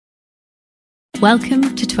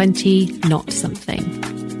Welcome to 20 Not Something,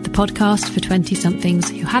 the podcast for 20-somethings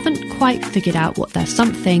who haven't quite figured out what their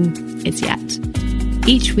something is yet.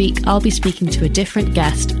 Each week, I'll be speaking to a different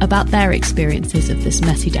guest about their experiences of this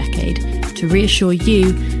messy decade to reassure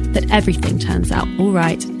you that everything turns out all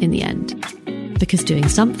right in the end. Because doing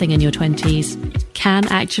something in your 20s can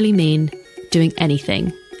actually mean doing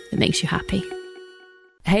anything that makes you happy.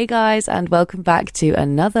 Hey guys, and welcome back to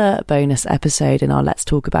another bonus episode in our Let's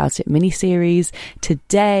Talk About It mini-series.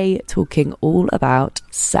 Today, talking all about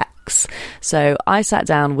sex. So I sat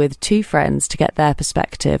down with two friends to get their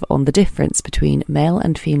perspective on the difference between male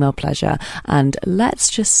and female pleasure, and let's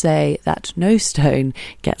just say that no stone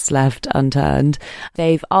gets left unturned.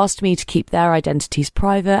 They've asked me to keep their identities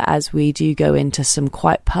private as we do go into some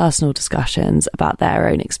quite personal discussions about their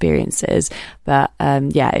own experiences, but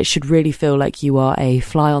it should really feel like you are a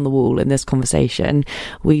fly on the wall in this conversation.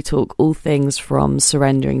 We talk all things from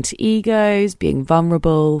surrendering to egos, being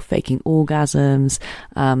vulnerable, faking orgasms,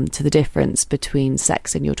 to the difference between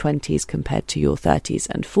sex in your 20s compared to your 30s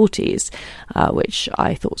and 40s, which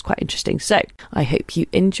I thought was quite interesting. So I hope you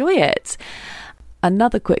enjoy it.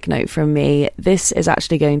 Another quick note from me, this is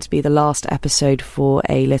actually going to be the last episode for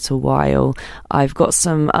a little while. I've got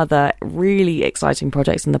some other really exciting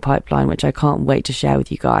projects in the pipeline which I can't wait to share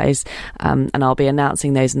with you guys, and I'll be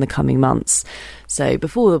announcing those in the coming months. So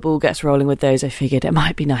before the ball gets rolling with those, I figured it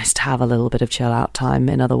might be nice to have a little bit of chill out time.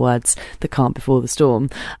 In other words, the calm before the storm.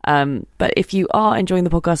 But if you are enjoying the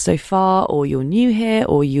podcast so far, or you're new here,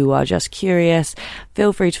 or you are just curious,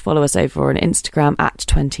 feel free to follow us over on Instagram at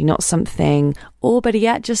 20 Not Something, or better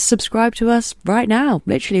yet, just subscribe to us right now,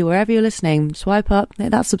 literally wherever you're listening. Swipe up,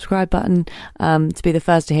 hit that subscribe button to be the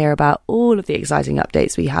first to hear about all of the exciting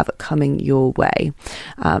updates we have coming your way.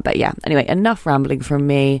 But yeah, anyway, enough rambling from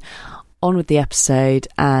me. On with the episode,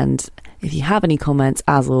 and if you have any comments,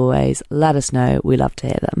 as always, let us know. We love to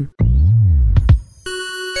hear them.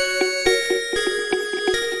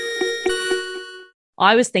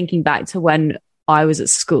 I was thinking back to when I was at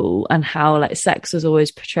school and how like sex was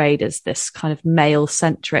always portrayed as this kind of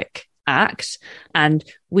male-centric act, and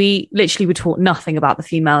we literally were taught nothing about the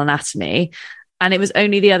female anatomy. And it was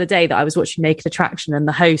only the other day that I was watching Naked Attraction, and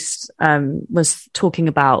the host was talking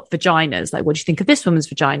about vaginas. Like, what do you think of this woman's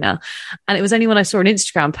vagina? And it was only when I saw an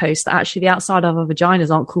Instagram post that actually the outside of our vaginas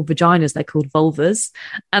aren't called vaginas, they're called vulvas.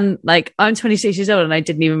 And like, I'm 26 years old and I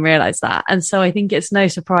didn't even realize that. And so I think it's no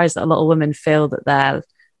surprise that a lot of women feel that they're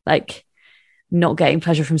like not getting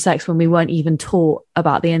pleasure from sex when we weren't even taught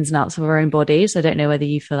about the ins and outs of our own bodies. I don't know whether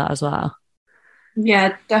you feel that as well.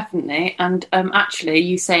 Yeah, definitely. And actually,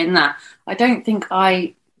 you saying that, I don't think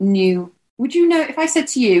I knew. Would you know if I said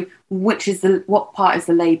to you, what part is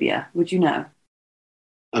the labia? Would you know?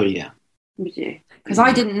 Oh yeah. Would you? Because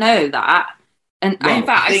I didn't know that, and in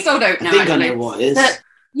fact, I still don't know. I think I know what it is.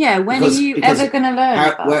 Yeah, when are you ever going to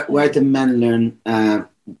learn? Where do men learn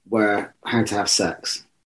how to have sex?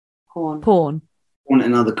 Porn,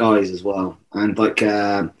 and other guys as well, and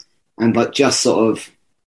just sort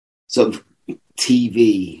of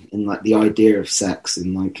TV and like the idea of sex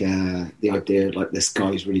and like the idea of like this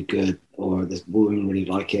guy's really good or this woman really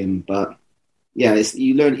like him, but yeah,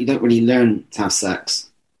 you don't really learn to have sex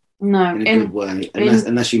in a good way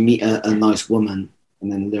unless you meet a nice woman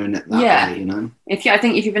and then learn it that way, you know. I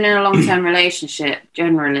think if you've been in a long-term relationship,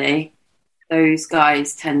 generally those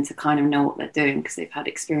guys tend to kind of know what they're doing because they've had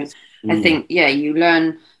experience. I think you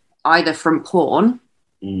learn either from porn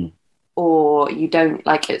or you don't,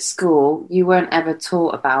 like at school, you weren't ever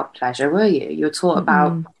taught about pleasure, were you? You were taught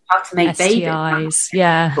about how to make STIs,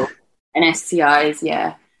 babies. And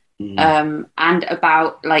STIs, and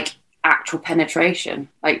about like actual penetration.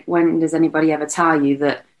 Like, when does anybody ever tell you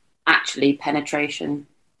that actually penetration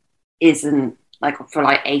isn't, like, for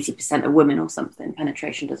like 80% of women or something,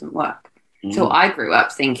 penetration doesn't work. So I grew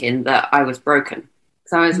up thinking that I was broken.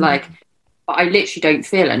 So I was like, but I literally don't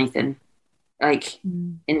feel anything. Like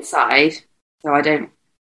inside, so I don't.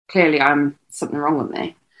 Clearly, I'm something wrong with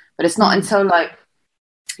me. But it's not until like,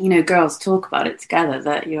 you know, girls talk about it together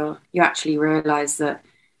that you actually realise that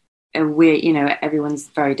everyone's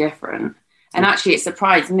very different. And actually, it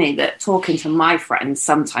surprised me that talking to my friends,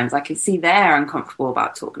 sometimes I could see they're uncomfortable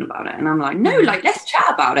about talking about it, and I'm like, no, like, let's chat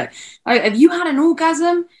about it. Like, have you had an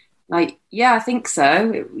orgasm? Like, yeah, I think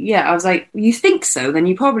so. Yeah, I was like, you think so? Then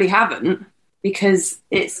you probably haven't, because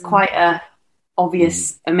it's quite a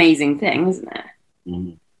obvious, amazing thing, isn't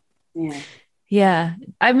it? Yeah.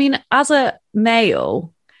 I mean, as a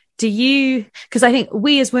male, because I think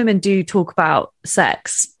we as women do talk about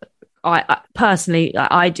sex. I personally,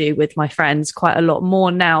 I do with my friends quite a lot more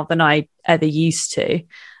now than I ever used to,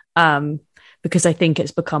 because I think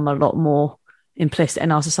it's become a lot more implicit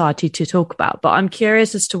in our society to talk about. But I'm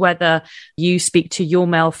curious as to whether you speak to your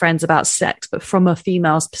male friends about sex, but from a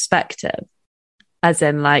female's perspective, as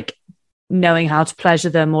in like knowing how to pleasure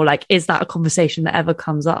them, or like, is that a conversation that ever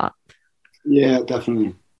comes up? Yeah,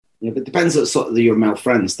 definitely. Yeah, but it depends on sort of your male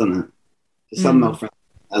friends, doesn't it? Some male friends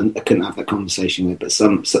I couldn't have that conversation with,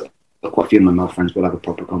 but quite a few of my male friends will have a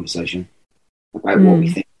proper conversation about what we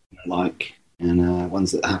think like, and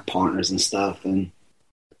ones that have partners and stuff. And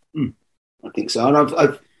I think so. And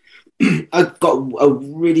I've got a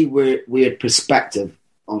really weird perspective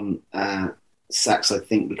on sex, I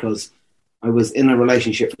think, because I was in a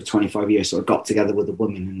relationship for 25 years, so I got together with a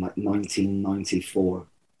woman in like 1994.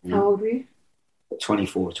 How old were you?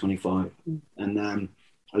 24, 25. And I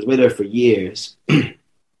was with her for years,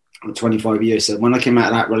 25 years. So when I came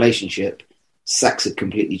out of that relationship, sex had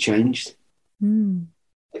completely changed.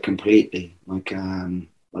 Completely. Like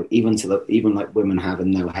even like women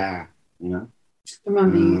having no hair, you know? I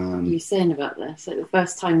remember you saying about this. Like the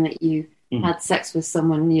first time that you had sex with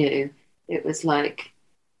someone new, it was like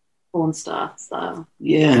porn star style.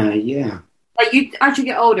 Yeah. Like you, as you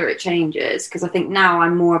get older, it changes, because I think now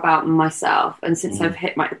I'm more about myself, and since I've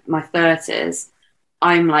hit my 30s,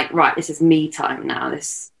 I'm like, right, this is me time now.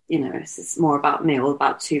 This is more about me, all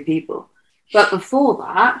about two people. But before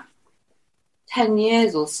that, 10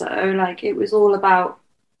 years or so, like it was all about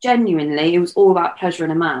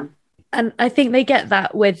pleasuring a man. And I think they get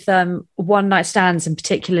that with one night stands and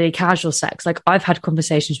particularly casual sex. Like I've had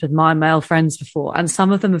conversations with my male friends before, and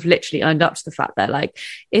some of them have literally owned up to the fact that like,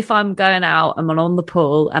 if I'm going out and I'm on the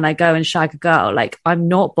pool and I go and shag a girl, like I'm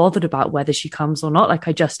not bothered about whether she comes or not. Like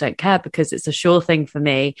I just don't care, because it's a sure thing for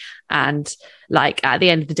me. And like at the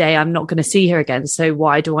end of the day, I'm not going to see her again. So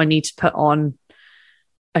why do I need to put on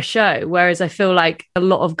a show? Whereas I feel like a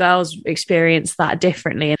lot of girls experience that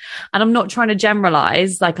differently. And I'm not trying to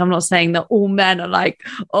generalize, like I'm not saying that all men are like,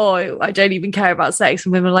 oh, I don't even care about sex,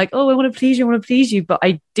 and women are like, oh, I want to please you, but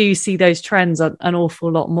I do see those trends an awful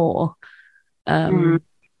lot more.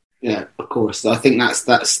 Yeah, of course. I think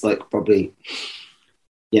that's like probably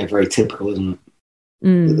very typical, isn't it?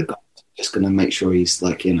 That the guy's just going to make sure he's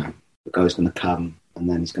like, the guy's going to come and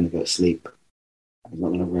then he's going to go to sleep. He's not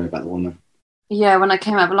going to worry about the woman. Yeah, when I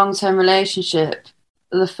came out of a long-term relationship,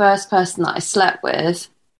 the first person that I slept with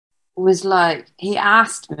was like, he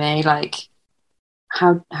asked me, like,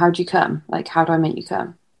 how do you come? Like, how do I make you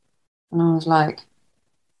come? And I was like,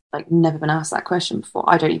 never been asked that question before.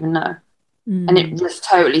 I don't even know. And it just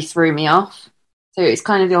totally threw me off. So it's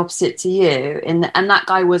kind of the opposite to you. And that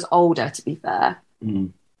guy was older, to be fair.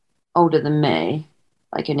 Older than me,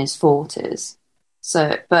 like in his 40s.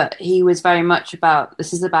 So, but he was very much about,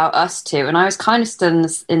 this is about us two. And I was kind of still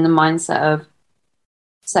in the mindset of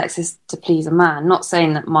sex is to please a man. Not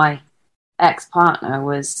saying that my ex-partner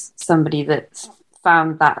was somebody that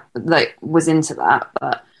found that, like, was into that,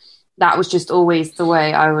 but that was just always the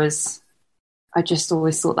way I just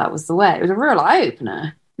always thought that was the way. It was a real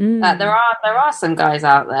eye-opener. That there are some guys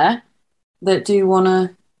out there that do want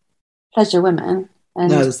to pleasure women.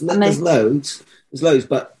 And no, there's loads. There's loads,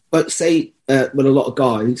 but say with a lot of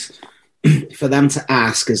guys, for them to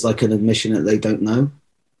ask is like an admission that they don't know.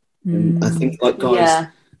 And I think like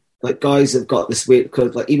guys have got this weird,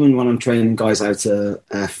 because like even when I'm training guys how to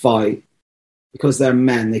fight, because they're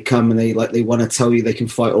men, they come and they want to tell you they can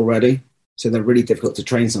fight already. So they're really difficult to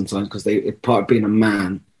train sometimes, because part of being a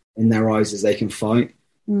man in their eyes is they can fight.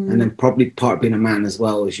 And then probably part of being a man as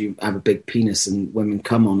well is you have a big penis and women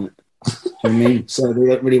come on it. Do you know what I mean? So they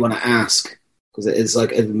don't really want to ask, because it is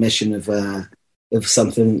like an admission of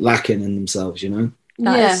something lacking in themselves,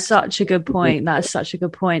 That is such a good point. That's such a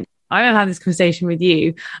good point. I'm going to have this conversation with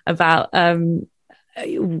you about I've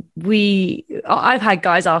had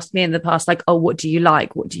guys ask me in the past, like, oh, what do you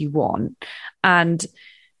like? What do you want? And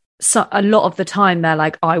so a lot of the time they're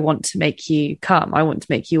like, I want to make you come. I want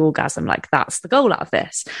to make you orgasm. Like, that's the goal out of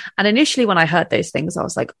this. And initially when I heard those things, I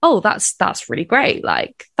was like, oh, that's really great.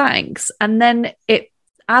 Like, thanks. And then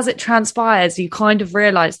as it transpires, you kind of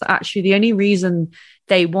realize that actually the only reason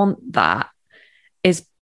they want that is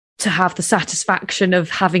to have the satisfaction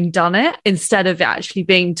of having done it, instead of it actually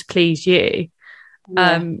being to please you.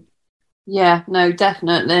 Yeah, no,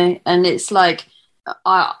 definitely. And it's like,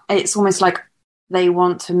 it's almost like they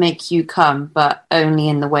want to make you come, but only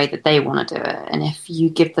in the way that they want to do it. And if you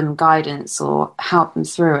give them guidance or help them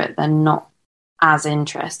through it, they're not as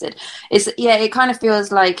interested. It kind of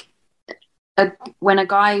feels like when a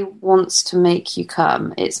guy wants to make you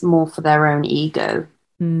come, it's more for their own ego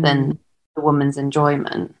than the woman's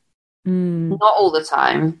enjoyment. Not all the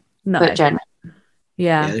time, but generally.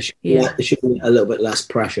 Yeah. There should be a little bit less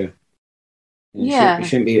pressure. It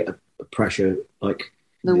shouldn't be pressure, like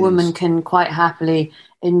the woman can quite happily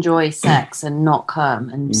enjoy sex and not come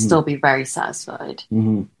and still be very satisfied,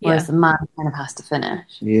 whereas the man kind of has to finish.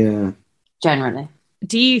 Yeah, generally.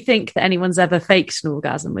 Do you think that anyone's ever faked an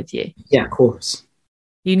orgasm with you? Yeah, of course.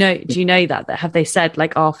 Do you know that have they said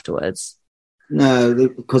like afterwards? No,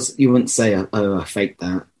 because you wouldn't say, "Oh, I faked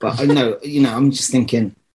that." But I know, I'm just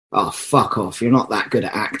thinking, "Oh, fuck off! You're not that good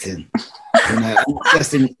at acting." It's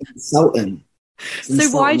just insulting. So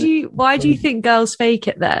why do you think girls fake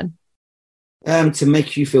it then? To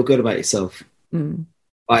make you feel good about yourself.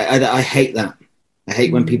 I hate that. I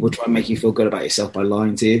hate when people try and make you feel good about yourself by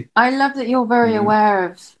lying to you. I love that you're very aware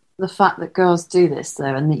of the fact that girls do this,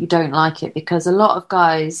 though, and that you don't like it, because a lot of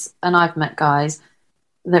guys, and I've met guys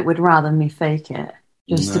that would rather me fake it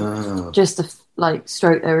just to like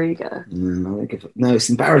stroke their ego. No, it's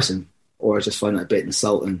embarrassing, or I just find it a bit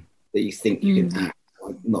insulting that you think you can act,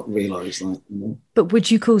 like, not realise, like. But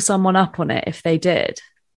would you call someone up on it if they did?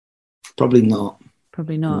 Probably not.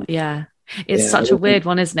 Yeah. It's such a weird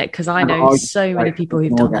one, isn't it? Because I know so many people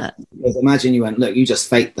who've done it. Because imagine you went, "Look, you just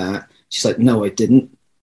faked that." She's like, "No, I didn't."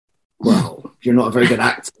 Well, you're not a very good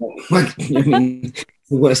actor. Like, I mean, it's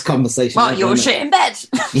the worst conversation. Well, you're shit in bed.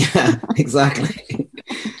 Yeah, exactly.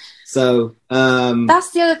 So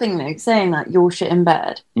that's the other thing, though, saying that you're shit in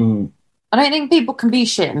bed. I don't think people can be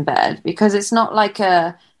shit in bed, because it's not like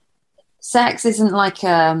sex isn't like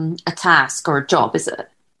a task or a job, is it?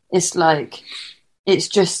 It's like, it's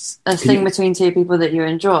just a thing between two people that you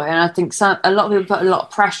enjoy. And I think a lot of people put a lot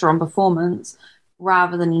of pressure on performance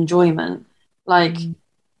rather than enjoyment. Like,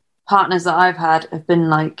 partners that I've had have been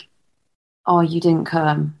like, "Oh, you didn't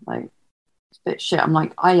come." Like, it's a bit shit. I'm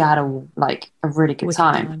like, I had a really good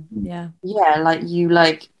time. Yeah. Yeah, like, you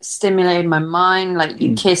like stimulated my mind. Like,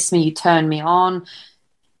 you kissed me, you turned me on.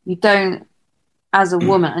 You don't, as a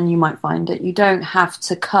woman, and you might find it, you don't have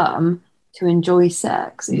to come to enjoy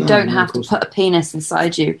sex. You don't have to put a penis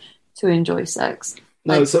inside you to enjoy sex.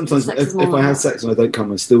 No, like, sometimes if I have sex and I don't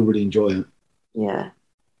come, I still really enjoy it. Yeah.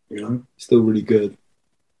 Still really good.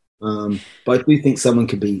 But I do think someone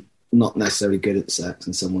can be not necessarily good at sex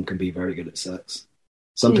and someone can be very good at sex.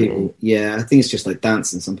 Some people, I think it's just like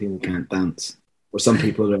dancing. Some people can't dance, or some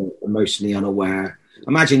people are emotionally unaware.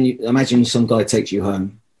 Imagine some guy takes you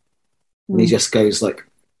home and he just goes like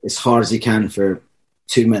as hard as he can for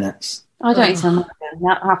 2 minutes. I don't think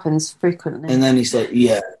that happens frequently. And then he's like,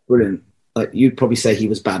 "Yeah, brilliant." Like, you'd probably say he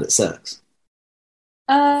was bad at sex.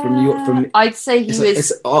 I'd say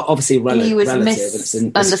it's obviously relative. He was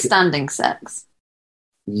misunderstanding sex.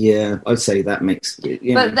 Yeah, I'd say that makes.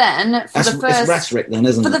 But then, it's rhetoric, then,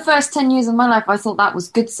 isn't it? For the first 10 years of my life, I thought that was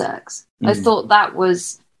good sex. I thought that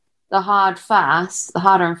was the harder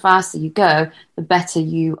and faster you go, the better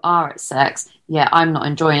you are at sex. Yeah, I'm not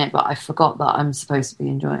enjoying it, but I forgot that I'm supposed to be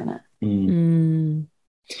enjoying it.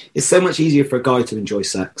 It's so much easier for a guy to enjoy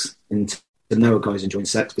sex and to know a guy's enjoying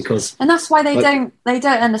sex, because, and that's why they don't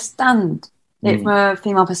understand it from a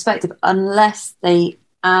female perspective unless they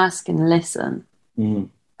ask and listen. And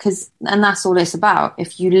that's all it's about.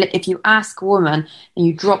 If you ask a woman and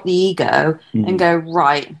you drop the ego and go,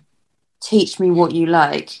 "Right, teach me what you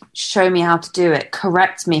like, show me how to do it,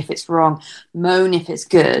 correct me if it's wrong, moan if it's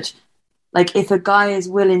good." Like, if a guy is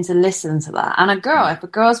willing to listen to that, and if a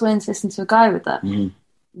girl's willing to listen to a guy with that,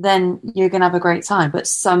 then you're going to have a great time. But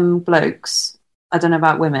some blokes, I don't know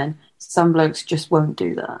about women, some blokes just won't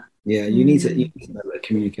do that. Yeah, you need to know how to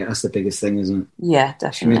communicate. That's the biggest thing, isn't it? Yeah,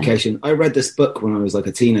 definitely. Communication. I read this book when I was like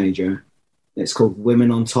a teenager. It's called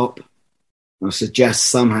Women on Top. I suggest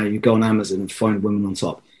somehow you go on Amazon and find Women on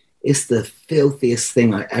Top. It's the filthiest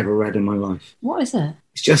thing I ever read in my life. What is it?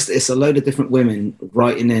 It's a load of different women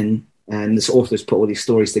writing in, and this author's put all these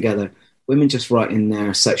stories together. Women just writing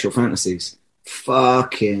their sexual fantasies.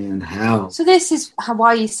 Fucking hell. So this is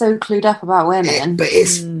why you're so clued up about women. But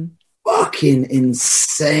it's fucking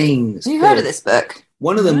insane. Have you heard of this book?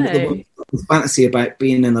 One of them, the fantasy about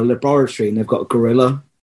being in a laboratory and they've got a gorilla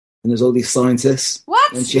and there's all these scientists.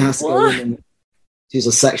 What? And she has to go in and she's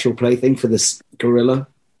a sexual plaything for this gorilla.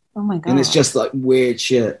 Oh my God. And it's just like weird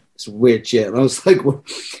shit. It's weird shit. And I was like, I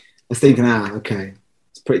was thinking, okay,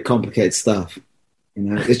 it's pretty complicated stuff.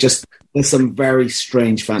 There's some very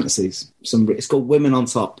strange fantasies. It's called Women on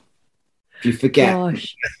Top. If you forget,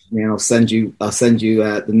 I'll send you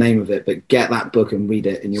the name of it. But get that book and read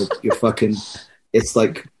it, and you're fucking. It's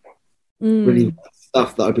like really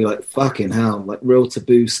stuff that I'd be like, fucking hell, like real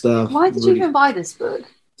taboo stuff. Why did you even buy this book?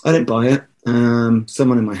 I didn't buy it.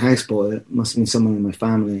 Someone in my house bought it. Must have been someone in my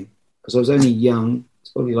family, because I was only young.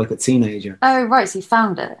 It's probably like a teenager. Oh right, so you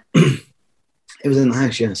found it. It was in the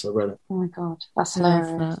house, yes. I read it. Oh my God, that's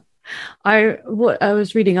hilarious. I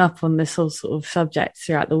was reading up on this whole sort of subject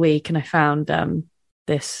throughout the week, and I found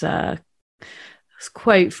this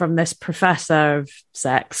quote from this professor of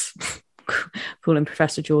sex, call him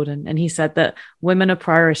Professor Jordan, and he said that women are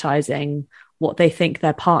prioritizing what they think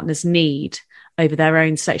their partners need over their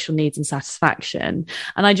own sexual needs and satisfaction.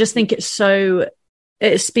 And I just think it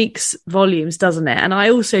speaks volumes, doesn't it? And I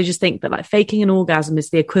also just think that like faking an orgasm is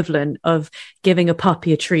the equivalent of giving a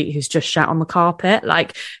puppy a treat who's just shat on the carpet.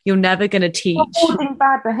 Like, you're never going to teach holding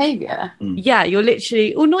bad behavior. Yeah, you're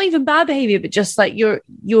literally, or not even bad behavior, but just like you're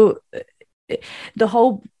the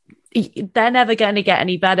whole, they're never going to get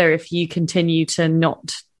any better if you continue to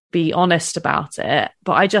not be honest about it.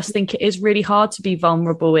 But I just think it is really hard to be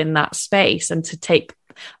vulnerable in that space and to take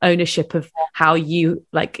ownership of how you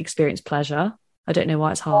like experience pleasure. I don't know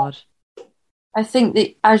why it's hard. I think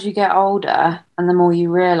that as you get older and the more you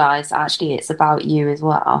realise actually it's about you as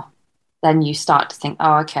well, then you start to think,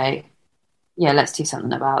 oh, okay, yeah, let's do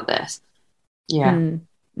something about this. Yeah.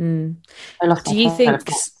 Do you think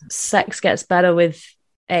sex gets better with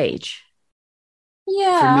age?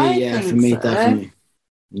 Yeah, for me, definitely.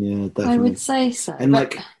 Yeah, definitely. I would say so. And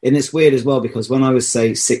and it's weird as well, because when I was,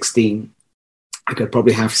 say, 16, I could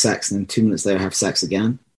probably have sex and then 2 minutes later have sex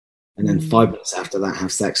again. And then 5 minutes after that,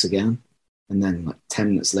 have sex again. And then like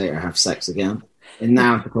 10 minutes later, have sex again. And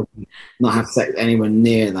now I could probably not have sex anywhere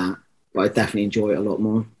near that, but I definitely enjoy it a lot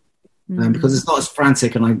more. Because it's not as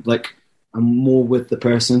frantic, and I'm more with the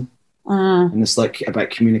person. And it's like about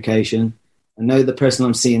communication. I know the person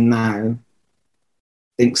I'm seeing now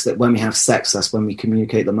thinks that when we have sex, that's when we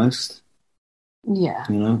communicate the most. Yeah.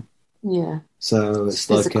 You know? Yeah. So it's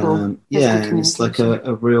physical, and it's like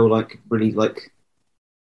a real, like, really, like,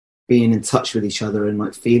 being in touch with each other and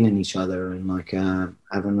like feeling each other and like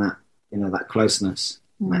having that, you know, that closeness,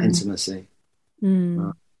 that intimacy.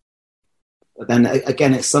 But then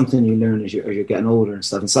again, it's something you learn as you're getting older and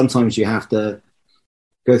stuff. And sometimes you have to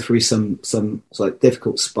go through some like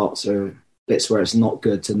difficult spots or bits where it's not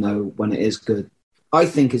good to know when it is good. I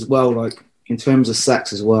think as well, like in terms of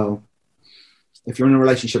sex as well, if you're in a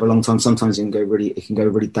relationship a long time, sometimes it can go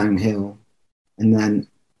really downhill, and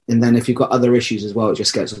then if you've got other issues as well, it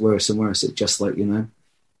just gets worse and worse. It just, like, you know,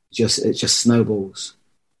 it just snowballs.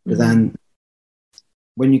 But then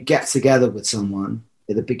when you get together with someone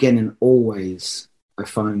at the beginning, always I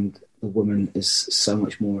find the woman is so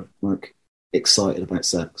much more like excited about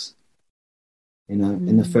sex. You know,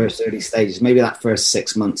 in the first early stages, maybe that first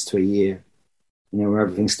 6 months to a year, you know, where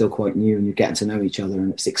everything's still quite new and you're getting to know each other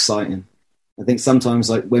and it's exciting. I think sometimes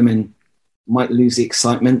like women might lose the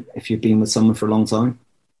excitement if you've been with someone for a long time.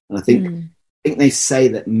 And I think they say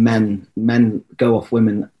that men go off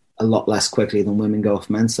women a lot less quickly than women go off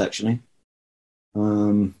men sexually.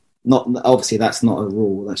 Not obviously that's not a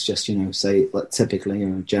rule. That's just, you know, say like typically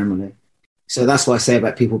or generally. So that's why I say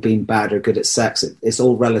about people being bad or good at sex. It's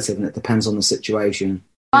all relative and it depends on the situation.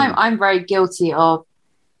 I'm very guilty of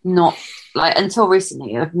not, like, until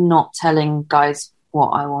recently, of not telling guys what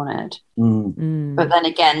I wanted. But then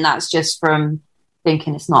again, that's just from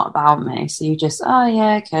thinking it's not about me. So you just, oh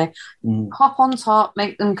yeah, okay, hop on top,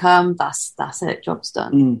 make them come. That's it. Job's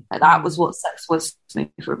done. Like, that was what sex was to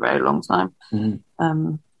me for a very long time.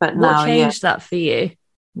 But now, what changed that for you?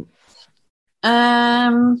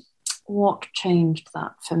 What changed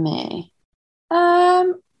that for me?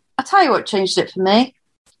 I'll tell you what changed it for me.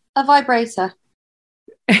 A vibrator.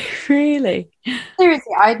 Really?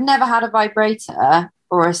 Seriously, I'd never had a vibrator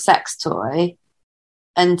or a sex toy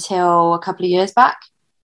until a couple of years back.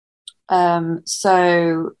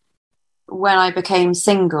 So when I became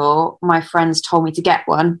single, my friends told me to get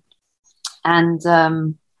one. And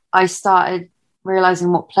I started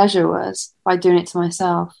realizing what pleasure was by doing it to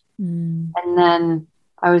myself. And then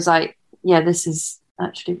I was like, yeah, this is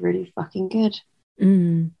actually really fucking good.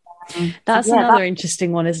 That's another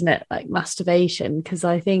interesting one, isn't it? Like masturbation, because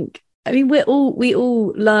I mean we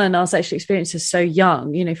all learn our sexual experiences so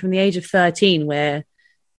young, you know, from the age of 13 we're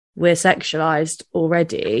sexualized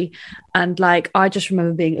already. And like I just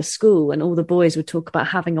remember being at school and all the boys would talk about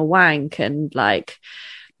having a wank and like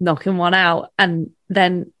knocking one out, and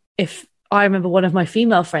then if I remember one of my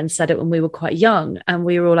female friends said it when we were quite young and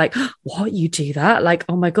we were all like, what, you do that? Like,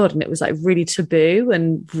 oh my God. And it was like really taboo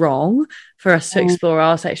and wrong for us to explore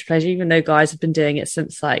our sexual pleasure, even though guys have been doing it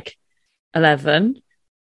since like 11.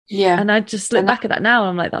 Yeah. And I just look back at that now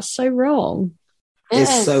and I'm like, that's so wrong.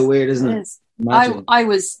 It's so weird, isn't it? I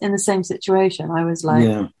was in the same situation. I was like,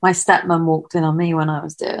 my stepmom walked in on me when I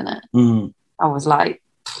was doing it. I was like,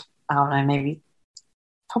 I don't know, maybe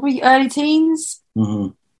probably early teens.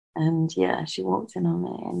 And yeah, she walked in on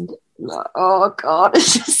me and like, oh God,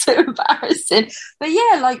 it's just so embarrassing. But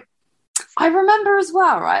yeah, like I remember as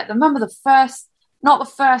well, right? I remember not the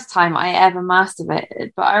first time I ever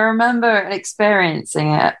masturbated, but I remember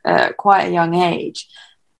experiencing it at quite a young age.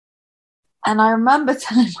 And I remember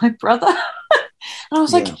telling my brother, and I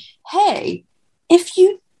was like, hey, if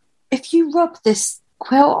you rub this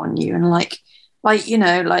quilt on you and like, you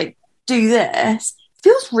know, like do this, it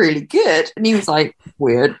feels really good. And he was like,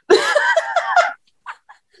 weird.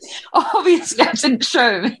 Obviously I didn't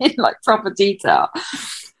show him in like proper detail.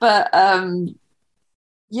 But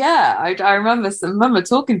yeah, I remember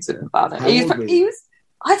talking to him about it. He was,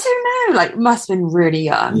 I don't know, like must have been really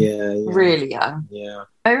young. Yeah. Really young. Yeah.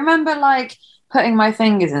 I remember like putting my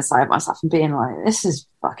fingers inside myself and being like, this is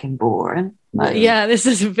fucking boring. Like, this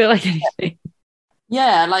doesn't feel like anything.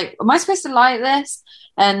 Yeah, like, am I supposed to like this?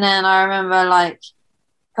 And then I remember like,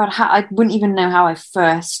 God, I wouldn't even know how I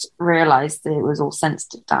first realised that it was all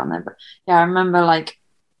sensitive down there. But yeah, I remember like,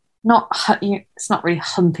 it's not really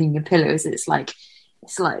humping your pillows. It's like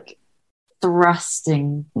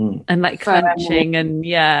thrusting and like clenching and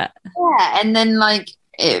and then like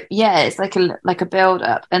it's like a build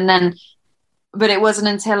up, and then but it wasn't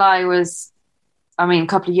until a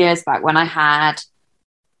couple of years back when I had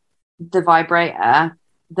the vibrator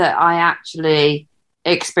that I actually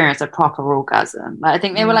experienced a proper orgasm. Like, I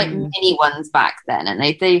think they were like mini ones back then, and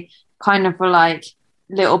they kind of were like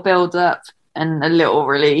little build up and a little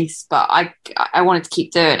release, but I wanted to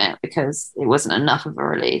keep doing it because it wasn't enough of a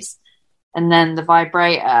release. And then the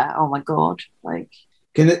vibrator, oh my God, like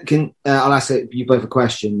I'll ask you both a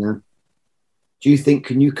question now. Do you think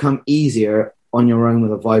can you come easier on your own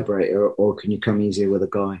with a vibrator, or can you come easier with a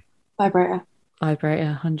guy? Vibrator,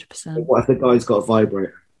 100%. What if the guy's got a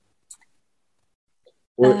vibrator?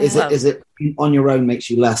 Or is it on your own makes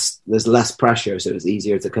you there's less pressure, so it's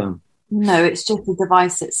easier to come? No, it's just the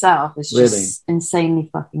device itself. It's just insanely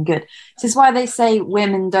fucking good. This is why they say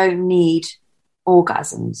women don't need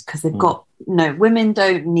orgasms, because they've got women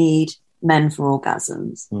don't need men for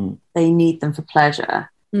orgasms. They need them for pleasure.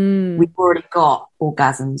 We've already got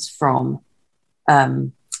orgasms from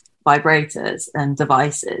vibrators and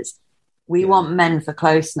devices. We want men for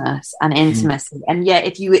closeness and intimacy. And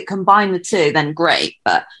if you combine the two, then great.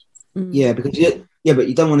 But but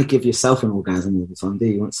you don't want to give yourself an orgasm all the time, do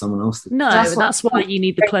you? You want someone else to. No, that's why you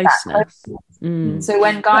need the closeness. So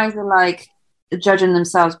when guys are like judging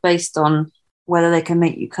themselves based on whether they can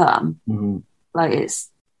make you come, like,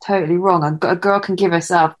 it's totally wrong. A girl can give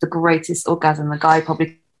herself the greatest orgasm. The guy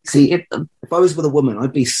probably can't give them. If I was with a woman,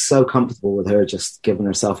 I'd be so comfortable with her just giving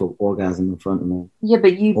herself an orgasm in front of me. Yeah,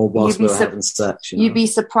 but whilst we were having sex, you'd be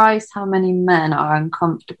surprised how many men are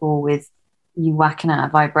uncomfortable with you whacking out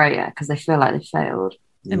a vibrator because they feel like they failed.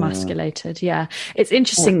 Emasculated. Yeah. It's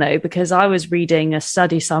interesting though, because I was reading a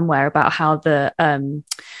study somewhere about how the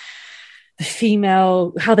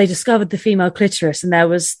female, how they discovered the female clitoris, and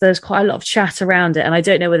there's quite a lot of chat around it, and I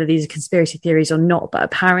don't know whether these are conspiracy theories or not, but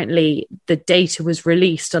apparently the data was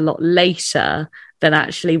released a lot later than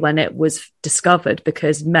actually when it was discovered,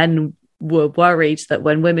 because men were worried that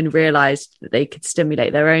when women realized that they could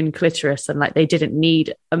stimulate their own clitoris and like they didn't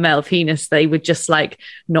need a male penis, they would just like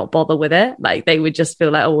not bother with it. Like they would just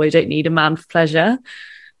feel like, oh, I don't need a man for pleasure.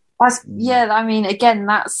 I mean, again,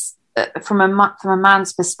 that's from a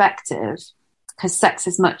man's perspective, because sex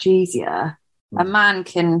is much easier. A man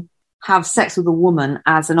can have sex with a woman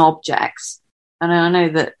as an object, and I know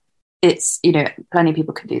that it's, plenty of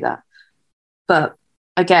people can do that, but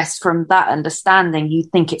I guess from that understanding, you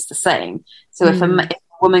think it's the same. So if a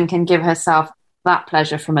woman can give herself that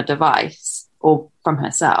pleasure from a device or from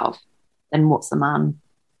herself, then what's a man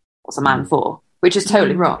for? Which is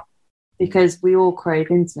totally wrong, because we all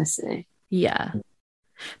crave intimacy. Yeah.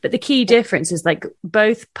 But the key difference is like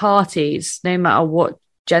both parties, no matter what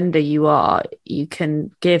gender you are, you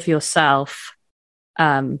can give yourself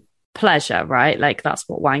pleasure, right? Like that's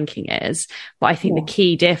what wanking is. But I think the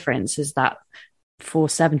key difference is that for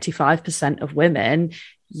 75% of women,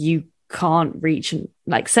 you can't reach,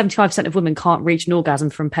 like 75% of women can't reach an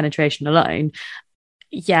orgasm from penetration alone.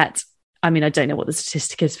 Yet, I mean, I don't know what the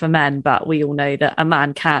statistic is for men, but we all know that a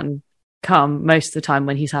man can come most of the time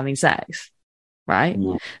when he's having sex, right?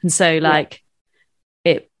 Yeah. And so like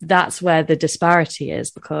that's where the disparity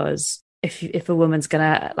is, because if a woman's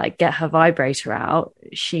gonna like get her vibrator out,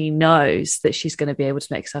 she knows that she's going to be able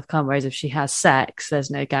to make herself come, whereas if she has sex,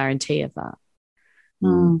 there's no guarantee of that.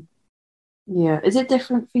 Yeah. Is it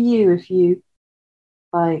different for you if you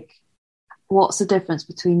like, what's the difference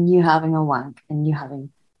between you having a wank and you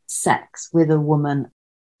having sex with a woman?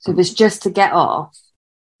 So if it's just to get off,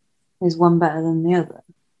 is one better than the other?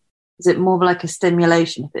 Is it more of like a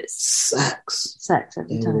stimulation if it's sex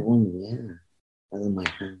every time? Better than my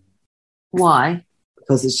hand. Why?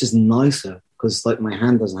 Because it's just nicer. Because like my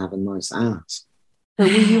hand doesn't have a nice ass.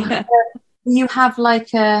 But will you have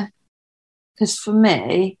like a? Because for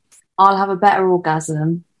me, I'll have a better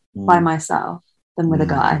orgasm by myself than with a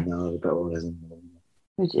guy. No, a better orgasm.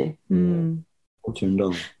 Would you? All turned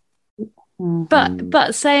on.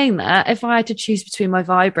 But saying that, if I had to choose between my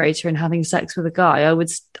vibrator and having sex with a guy,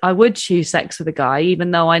 I would choose sex with a guy,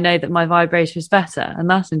 even though I know that my vibrator is better, and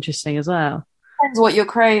that's interesting as well. Depends what you're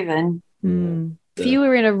craving. If you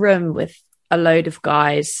were in a room with a load of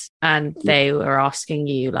guys and they were asking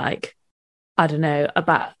you, like, I don't know,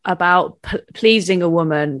 about pleasing a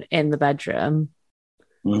woman in the bedroom,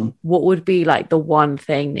 what would be like the one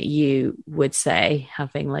thing that you would say,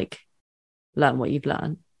 having like learned what you've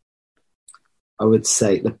learned? I would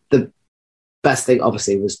say the best thing,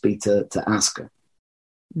 obviously, was be to ask her.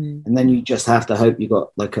 And then you just have to hope you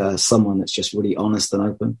got like someone that's just really honest and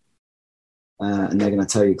open. And they're going to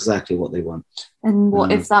tell you exactly what they want. And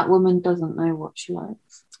what if that woman doesn't know what she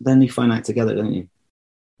likes? Then you find out together, don't you?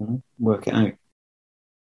 Work it out.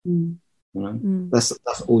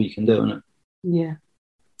 That's all you can do, isn't it? Yeah.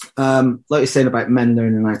 Like you're saying about men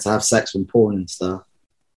learning how to have sex from porn and stuff.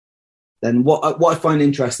 Then what I find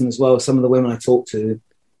interesting as well, some of the women I talk to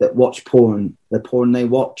that watch porn, the porn they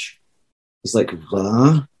watch is like,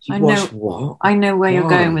 what? What? I know where you're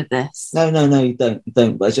going with this. No, you don't. You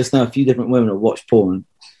don't. But I just know a few different women that watch porn.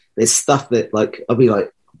 There's stuff that, like, I'll be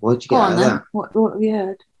like, why'd you get out of that? What have you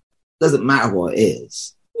heard? Doesn't matter what it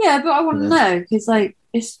is. Yeah, but I want to know, because, like,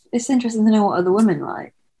 it's interesting to know what other women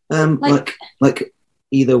like. Like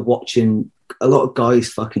either watching a lot of guys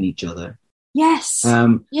fucking each other. Yes.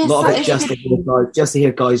 Yes, a lot of it just to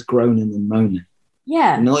hear guys groaning and moaning.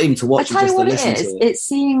 Yeah. And not even to watch. I tell you what it is. It's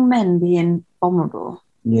seeing men being vulnerable.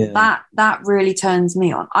 Yeah. That really turns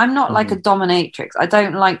me on. I'm not like a dominatrix. I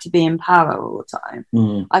don't like to be in power all the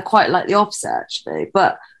time. I quite like the opposite, actually.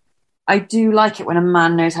 But I do like it when a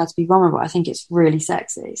man knows how to be vulnerable. I think it's really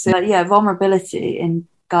sexy. So, vulnerability in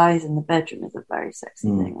guys in the bedroom is a very sexy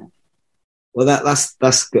thing. Well, that's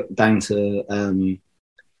down to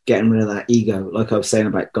getting rid of that ego. Like I was saying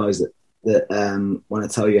about guys that want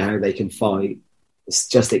to tell you how they can fight. It's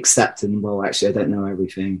just accepting, well, actually, I don't know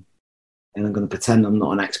everything. And I'm going to pretend I'm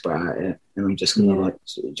not an expert at it. And I'm just going to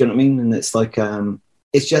do you know what I mean? And it's like, it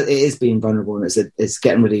is being vulnerable, and it's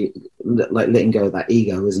getting really, like, letting go of that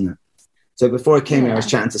ego, isn't it? So before I came here, I was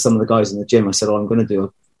chatting to some of the guys in the gym. I said, I'm going to do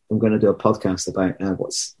a podcast about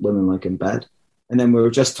what's women like in bed. And then we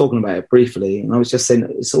were just talking about it briefly, and I was just saying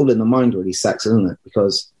it's all in the mind, really, sex, isn't it?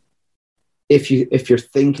 Because if you're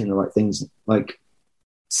thinking the right things, like,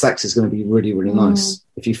 sex is going to be really, really nice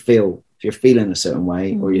if you're feeling a certain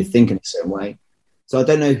way or you're thinking a certain way. So I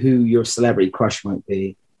don't know who your celebrity crush might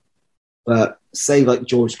be, but say like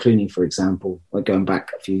George Clooney, for example, like going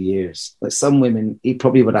back a few years, like some women, he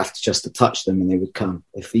probably would have to just to touch them and they would come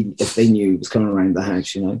if they knew he was coming around the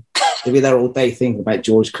house, you know. They'd be there all day thinking about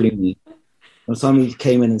George Clooney. By the time he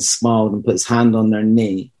came in and smiled and put his hand on their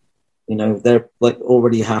knee, you know, they're like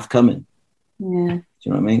already half coming. Yeah. Do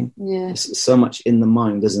you know what I mean? Yeah. It's so much in the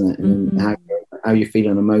mind, isn't it? And how you're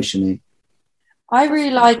feeling emotionally. I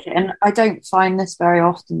really like it, and I don't find this very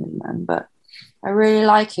often in men, but I really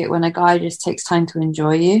like it when a guy just takes time to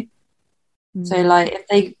enjoy you. So, like,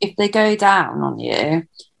 if they go down on you,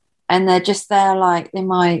 and they're just there, like, they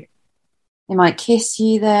might kiss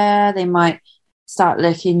you there, they might start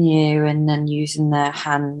licking you, and then using their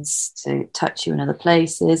hands to touch you in other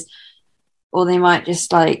places, or they might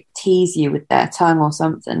just like tease you with their tongue or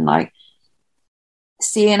something. Like,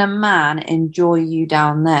 seeing a man enjoy you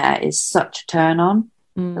down there is such a turn on.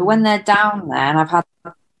 But when they're down there, and I've had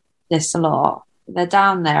this a lot, they're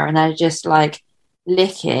down there and they're just like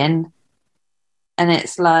licking, and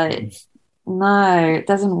it's like, no, it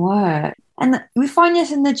doesn't work. And we find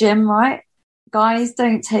this in the gym, right? Guys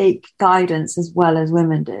don't take guidance as well as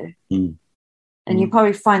women do. And you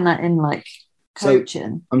probably find that in like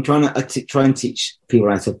coaching. So I'm trying to try and teach people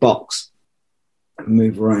how to box and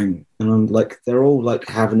move around, and I'm like, they're all like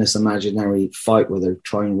having this imaginary fight where they're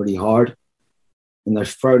trying really hard and they're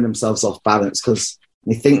throwing themselves off balance because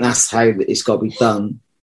they think that's how it's got to be done.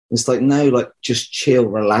 It's like, no, like, just chill,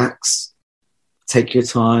 relax, take your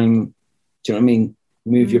time. Do you know what I mean?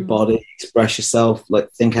 Move your body, express yourself,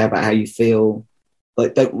 like, think about how you feel.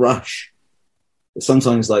 Like, don't rush. But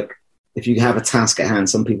sometimes, like, if you have a task at hand,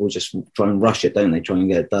 some people just try and rush it, don't they? Try and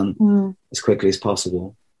get it done as quickly as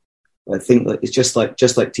possible. But I think that it's just like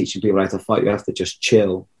teaching people how to fight. You have to just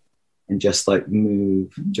chill and just like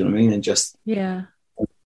move. Do you know what I mean? And just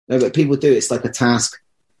no, but people do. It's like a task.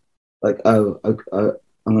 Like, I'm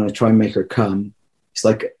going to try and make her come. It's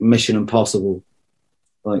like Mission Impossible.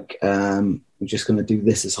 like I'm just going to do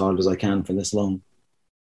this as hard as I can for this long.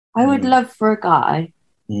 I would love for a guy,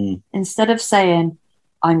 Mm. instead of saying,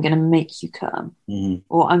 I'm going to make you come, Mm.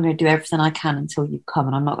 or I'm going to do everything I can until you come,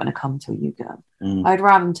 and I'm not going to come until you come. Mm. I'd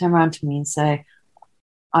rather him turn around to me and say,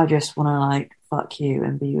 I just want to like fuck you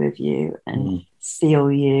and be with you and feel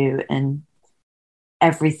you and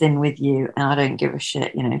everything with you, and I don't give a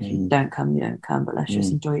shit, you know, if you don't come, you don't come, but let's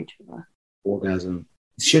just enjoy each other. Orgasm.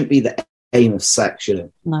 It shouldn't be the aim of sex, should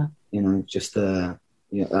it? No. You know, just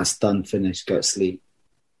that's done, finished, go to sleep.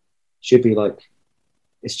 Should be like,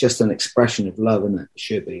 it's just an expression of love, isn't it? It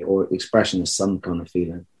should be, or expression of some kind of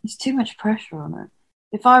feeling. There's too much pressure on it.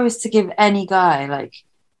 If I was to give any guy like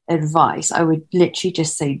advice, I would literally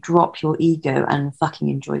just say, drop your ego and fucking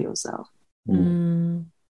enjoy yourself.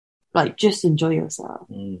 Like, just enjoy yourself.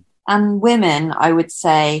 And women, I would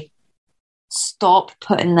say, stop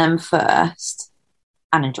putting them first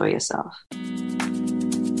and enjoy yourself.